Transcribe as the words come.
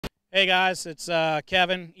Hey guys, it's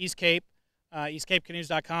Kevin, East Cape,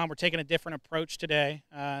 eastcapecanoes.com. We're taking a different approach today.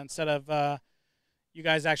 Instead of you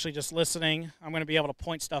guys actually just listening, I'm going to be able to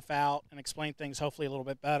point stuff out and explain things hopefully a little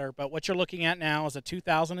bit better. But what you're looking at now is a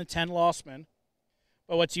 2010 Lostman.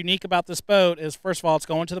 But what's unique about this boat is, first of all, it's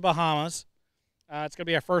going to the Bahamas. It's going to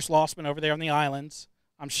be our first Lostman over there on the islands.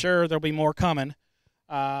 I'm sure there'll be more coming.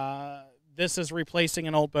 This is replacing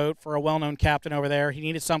an old boat for a well-known captain over there. He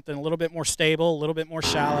needed something a little bit more stable, a little bit more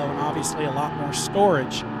shallow, and obviously a lot more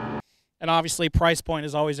storage. And obviously price point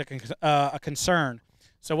is always a concern.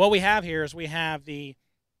 So what we have here is we have the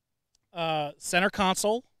center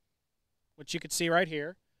console, which you can see right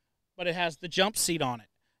here, but it has the jump seat on it.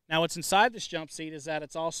 Now what's inside this jump seat is that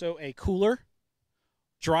it's also a cooler,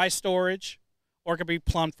 dry storage, or it could be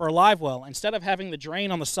plumbed for a live well. Instead of having the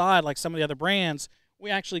drain on the side like some of the other brands, we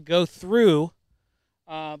actually go through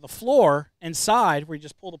the floor inside where you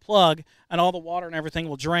just pull the plug and all the water and everything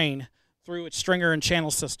will drain through its stringer and channel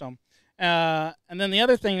system. And then the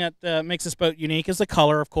other thing that makes this boat unique is the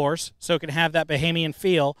color, of course, so it can have that Bahamian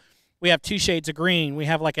feel. We have two shades of green. We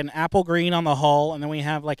have like an apple green on the hull, and then we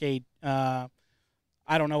have like a, I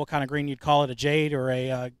don't know what kind of green you'd call it, a jade or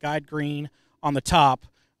a guide green on the top.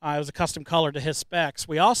 It was a custom color to his specs.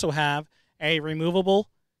 We also have a removable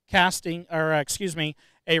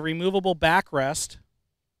a removable backrest,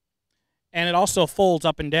 and it also folds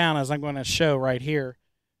up and down, as I'm going to show right here.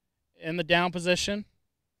 In the down position,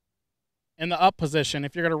 in the up position,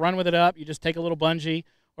 if you're going to run with it up, you just take a little bungee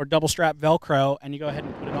or double strap Velcro and you go ahead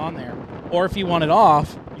and put it on there. Or if you want it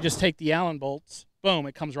off, you just take the Allen bolts, boom,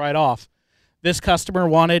 it comes right off. This customer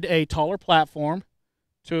wanted a taller platform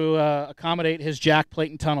to accommodate his jack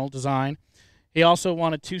plate and tunnel design. He also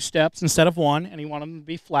wanted 2 steps instead of 1, and he wanted them to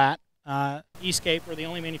be flat. Eastcape, we're the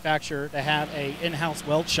only manufacturer to have an in-house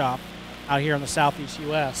weld shop out here in the southeast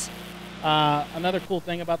U.S. Another cool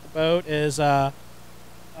thing about the boat is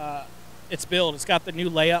its build. It's got the new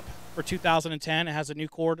layup for 2010. It has a new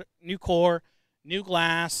core, new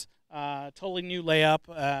glass, totally new layup.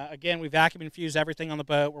 Again, we vacuum infuse everything on the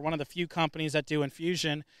boat. We're one of the few companies that do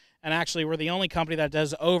infusion, and actually we're the only company that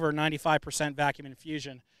does over 95% vacuum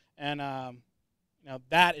infusion. And now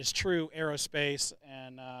that is true aerospace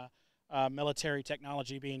and military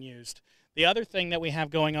technology being used. The other thing that we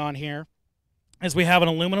have going on here is we have an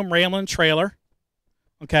aluminum rail and trailer.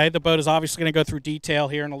 Okay, the boat is obviously going to go through detail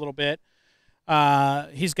here in a little bit.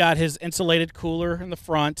 He's got his insulated cooler in the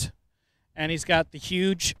front, and he's got the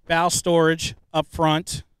huge bow storage up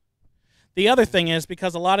front. The other thing is,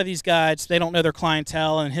 because a lot of these guides, they don't know their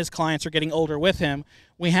clientele, and his clients are getting older with him,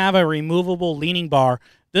 we have a removable leaning bar.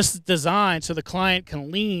 This is designed so the client can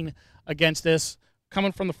lean against this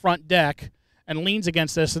coming from the front deck and leans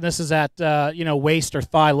against this, and this is at waist or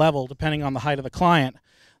thigh level, depending on the height of the client.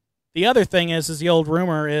 The other thing is the old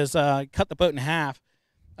rumor is cut the boat in half.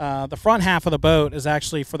 The front half of the boat is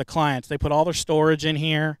actually for the clients. They put all their storage in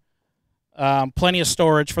here, plenty of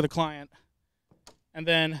storage for the client, and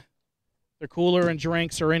then their cooler and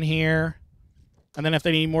drinks are in here. And then if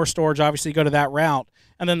they need more storage, obviously go to that route.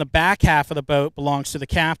 And then the back half of the boat belongs to the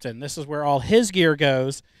captain. This is where all his gear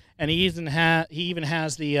goes, and he even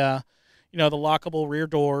has the the lockable rear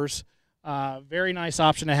doors. Very nice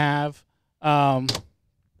option to have.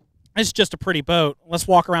 It's just a pretty boat. Let's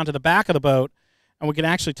walk around to the back of the boat, and we can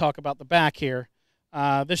actually talk about the back here.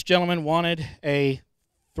 This gentleman wanted a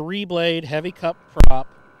 3-blade heavy cup prop.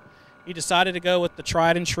 He decided to go with the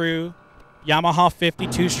tried and true Yamaha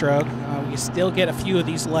 52-stroke. We still get a few of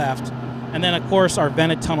these left. And then, of course, our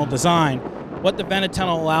vented tunnel design. What the vented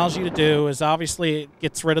tunnel allows you to do is obviously it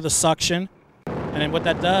gets rid of the suction. And then what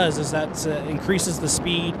that does is that increases the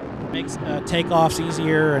speed, makes takeoffs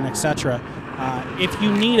easier, and etc. If you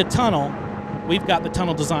need a tunnel, we've got the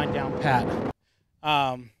tunnel design down pat.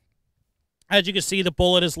 As you can see, the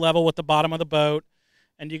bullet is level with the bottom of the boat.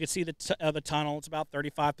 And you can see the tunnel. It's about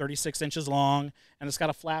 35, 36 inches long, and it's got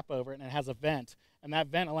a flap over it, and it has a vent. And that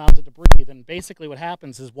vent allows it to breathe. And basically what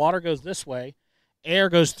happens is water goes this way, air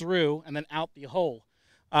goes through, and then out the hole.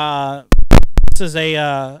 This is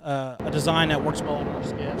a design that works well on our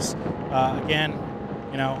skiffs. Again,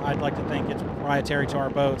 I'd like to think it's proprietary to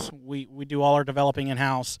our boats. We do all our developing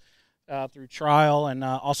in-house through trial and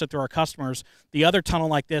also through our customers. The other tunnel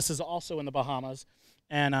like this is also in the Bahamas,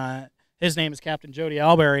 and his name is Captain Jody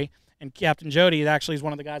Alberry, and Captain Jody actually is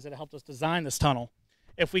one of the guys that helped us design this tunnel.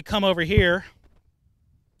 If we come over here,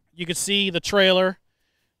 you can see the trailer,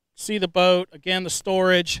 see the boat, again the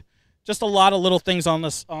storage, just a lot of little things on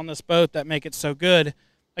this boat that make it so good.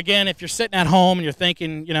 Again, if you're sitting at home and you're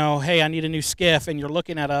thinking, hey, I need a new skiff, and you're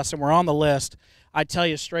looking at us and we're on the list, I tell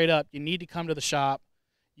you straight up, you need to come to the shop.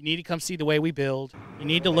 You need to come see the way we build. You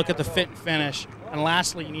need to look at the fit and finish. And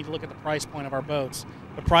lastly, you need to look at the price point of our boats.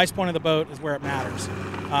 The price point of the boat is where it matters.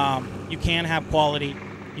 You can have quality.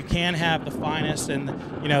 You can have the finest and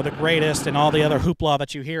the greatest and all the other hoopla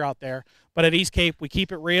that you hear out there. But at East Cape, we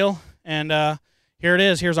keep it real. And here it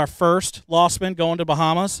is. Here's our first Lostman going to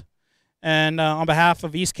Bahamas. And on behalf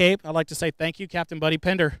of East Cape, I'd like to say thank you, Captain Buddy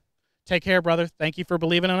Pender. Take care, brother. Thank you for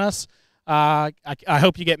believing in us. I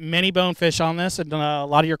hope you get many bonefish on this, and a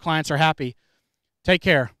lot of your clients are happy. Take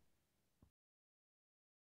care.